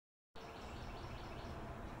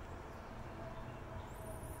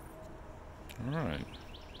Alright.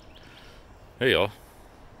 Hey y'all.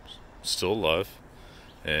 Still alive.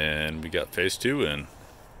 And we got phase 2 in.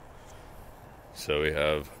 So we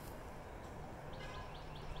have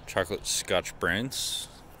chocolate scotch brains,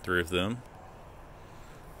 3 of them.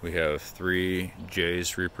 We have 3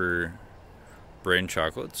 Jay's Reaper brain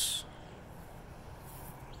chocolates.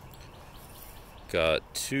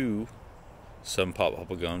 Got 2 Sun Pop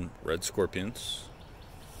Bubblegum Red Scorpions.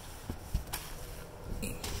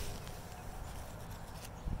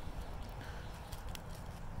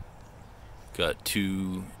 Got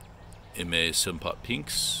 2 MA Sun Pop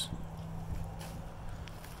Pinks.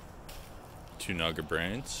 2 Naga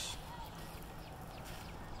Brains.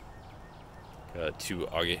 Got 2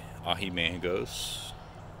 Ahi Mangoes.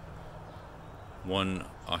 1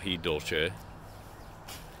 Ahi Dolce.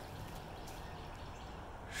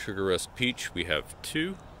 Sugar Rush Peach, we have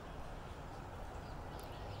 2.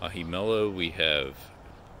 Ahi Mellow, we have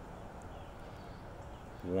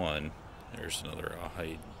 1. There's another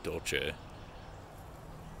Ahi Dolce.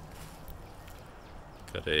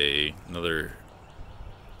 Got another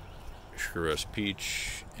Sugar Rush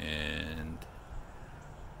Peach and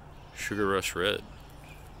Sugar Rush Red.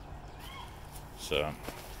 So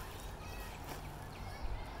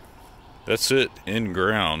that's it in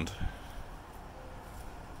ground.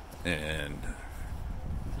 And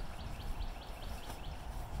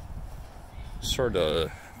start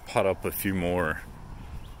to pot up a few more.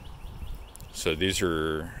 So these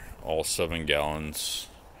are all 7 gallons.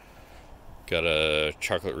 Got a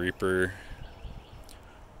Chocolate Reaper,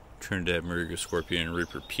 Trinidad Marigo Scorpion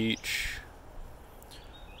Reaper Peach,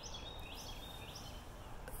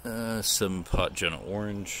 some Pot Jenna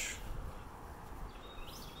Orange,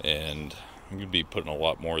 and I'm going to be putting a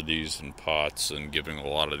lot more of these in pots and giving a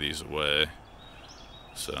lot of these away.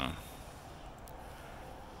 So,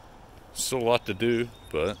 still a lot to do,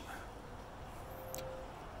 but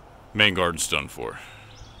main garden's done for.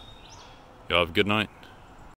 Y'all have a good night.